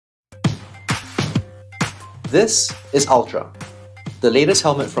This is Ultra, the latest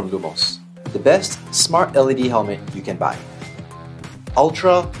helmet from Lumos, the best smart LED helmet you can buy.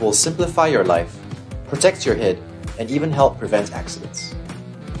 Ultra will simplify your life, protect your head, and even help prevent accidents.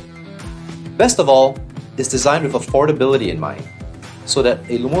 Best of all, it's designed with affordability in mind, so that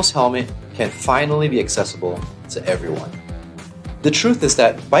a Lumos helmet can finally be accessible to everyone. The truth is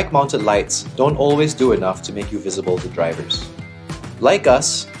that bike-mounted lights don't always do enough to make you visible to drivers. Like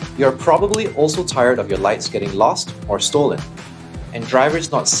us, you're probably also tired of your lights getting lost or stolen, and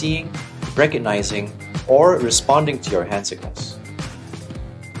drivers not seeing, recognizing, or responding to your hand signals.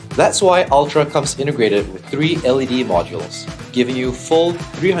 That's why Ultra comes integrated with 3 LED modules, giving you full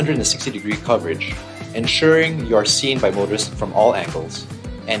 360-degree coverage, ensuring you are seen by motorists from all angles,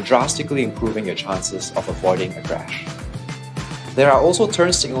 and drastically improving your chances of avoiding a crash. There are also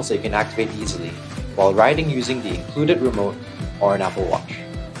turn signals that you can activate easily while riding using the included remote or an Apple Watch.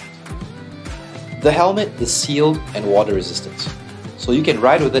 The helmet is sealed and water resistant, so you can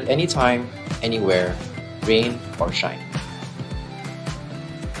ride with it anytime, anywhere, rain or shine.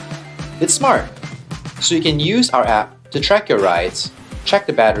 It's smart, so you can use our app to track your rides, check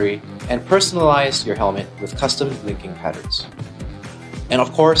the battery, and personalize your helmet with custom blinking patterns. And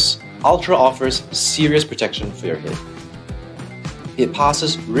of course, Ultra offers serious protection for your head. It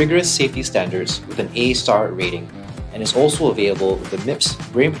passes rigorous safety standards with an A-star rating and is also available with the MIPS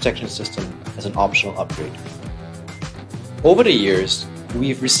brain protection system as an optional upgrade. Over the years,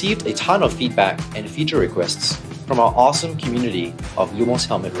 we've received a ton of feedback and feature requests from our awesome community of Lumos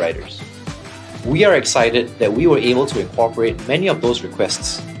helmet riders. We are excited that we were able to incorporate many of those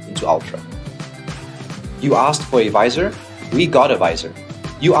requests into Ultra. You asked for a visor? We got a visor.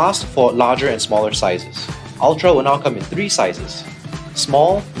 You asked for larger and smaller sizes. Ultra will now come in 3 sizes: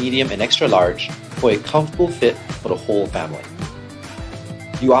 small, medium, and extra large for a comfortable fit for the whole family.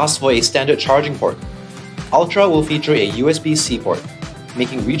 You asked for a standard charging port. Ultra will feature a USB-C port,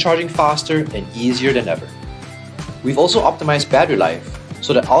 making recharging faster and easier than ever. We've also optimized battery life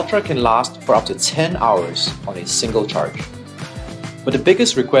so that Ultra can last for up to 10 hours on a single charge. But the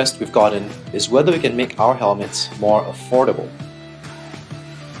biggest request we've gotten is whether we can make our helmets more affordable.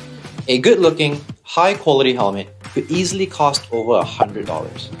 A good-looking, high-quality helmet could easily cost over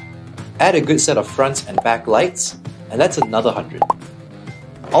 $100. Add a good set of front and back lights, and that's another $100.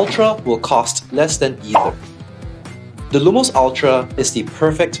 Ultra will cost less than either. The Lumos Ultra is the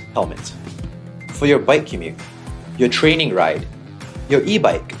perfect helmet for your bike commute, your training ride, your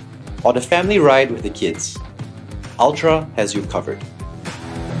e-bike, or the family ride with the kids. Ultra has you covered.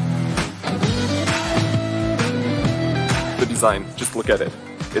 The design, just look at it.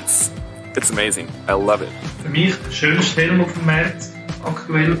 It's amazing. I love it. Für mich der schönste Helm auf dem Markt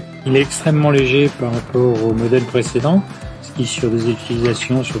aktuell. Il est extrêmement léger par rapport au modèle précédent, ce qui sur des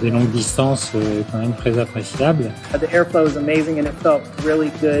utilisations sur des longues distances est quand même très appréciable. The airflow is amazing and it felt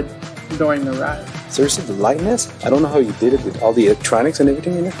really good during the ride. Seriously, the lightness, I don't know how you did it with all the electronics and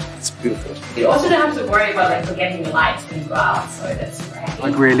everything in it. It's beautiful. You also don't have to worry about forgetting your lights when you go out, so that's super handy.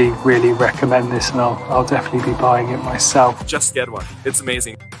 I'd really recommend this, and I'll definitely be buying it myself. Just get one. It's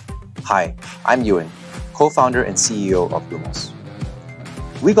amazing. Hi, I'm Ewan, co-founder and CEO of Lumos.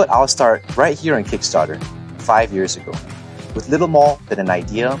 We got our start right here on Kickstarter 5 years ago, with little more than an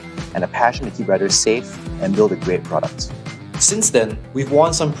idea and a passion to keep riders safe and build a great product. Since then, we've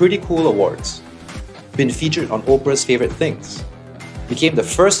won some pretty cool awards, been featured on Oprah's Favorite Things, became the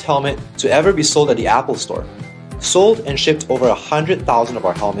first helmet to ever be sold at the Apple Store, sold and shipped over 100,000 of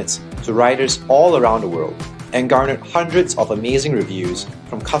our helmets to riders all around the world, and garnered hundreds of amazing reviews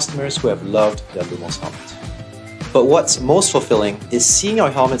from customers who have loved their Lumos helmet. But what's most fulfilling is seeing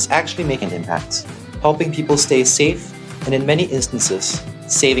our helmets actually make an impact, helping people stay safe and in many instances,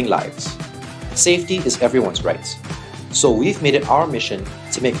 saving lives. Safety is everyone's right. So we've made it our mission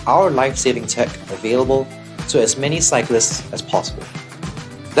to make our life-saving tech available to as many cyclists as possible.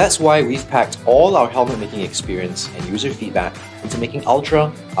 That's why we've packed all our helmet making experience and user feedback into making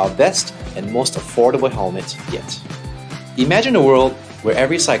Ultra our best and most affordable helmet yet. Imagine a world where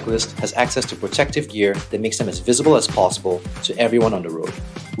every cyclist has access to protective gear that makes them as visible as possible to everyone on the road.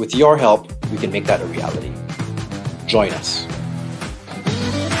 With your help, we can make that a reality. Join us.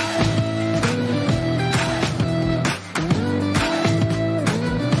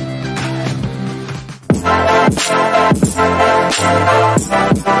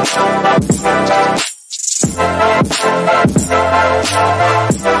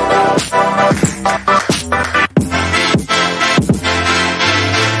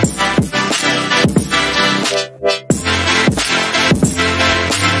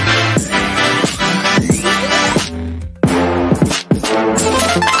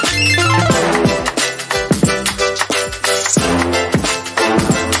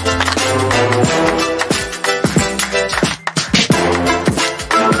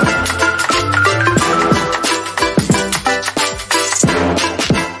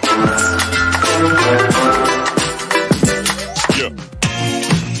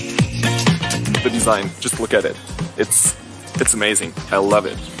 design. Just look at it. It's amazing. I love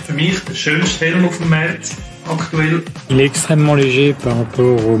it. Für mich der schönste Helm auf dem Markt aktuell. Il est extrêmement léger par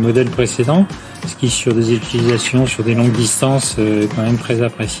rapport au modèle précédent, ce qui sur des utilisations sur des longues distances est quand même très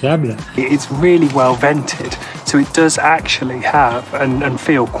appréciable. It's really well vented, so it does actually have and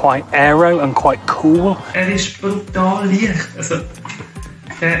feel quite aero and quite cool. Ist brutal leicht. Also,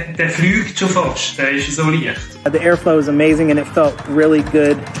 der fliegt schon fast, der ist so leicht. The airflow is amazing and it felt really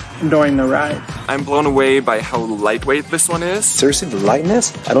good during the ride. I'm blown away by how lightweight this one is. Seriously, the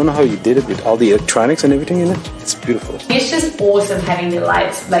lightness? I don't know how you did it with all the electronics and everything in it. It's beautiful. It's just awesome having the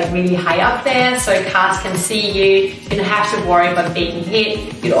lights like really high up there so cars can see you. You don't have to worry about being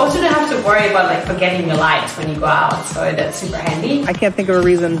hit. You also don't have to worry about like forgetting your lights when you go out, so that's super handy. I can't think of a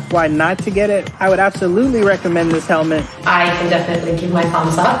reason why not to get it. I would absolutely recommend this helmet. I can definitely give my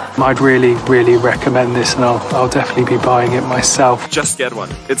thumbs up. I'd really, really recommend this, and I'll definitely be buying it myself. Just get one.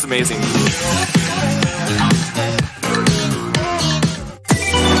 It's amazing.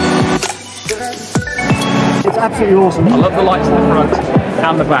 It's absolutely awesome. I love the lights in the front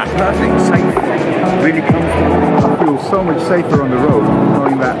and the back. Perfect, safe, really comfortable. I feel so much safer on the road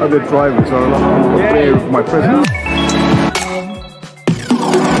knowing that other drivers are a lot more aware of my presence.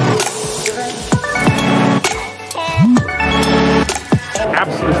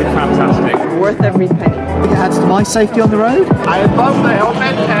 Absolutely fantastic. Worth every penny. It adds to my safety on the road. I love the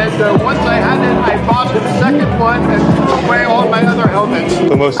helmet, and once I had it, I bought the second one and threw away all my other helmets.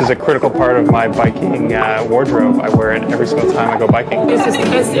 Lumos is a critical part of my biking wardrobe. I wear it every single time I go biking. This is the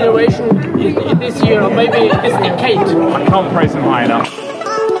best innovation in this year, or maybe it's decade. I can't praise them high enough.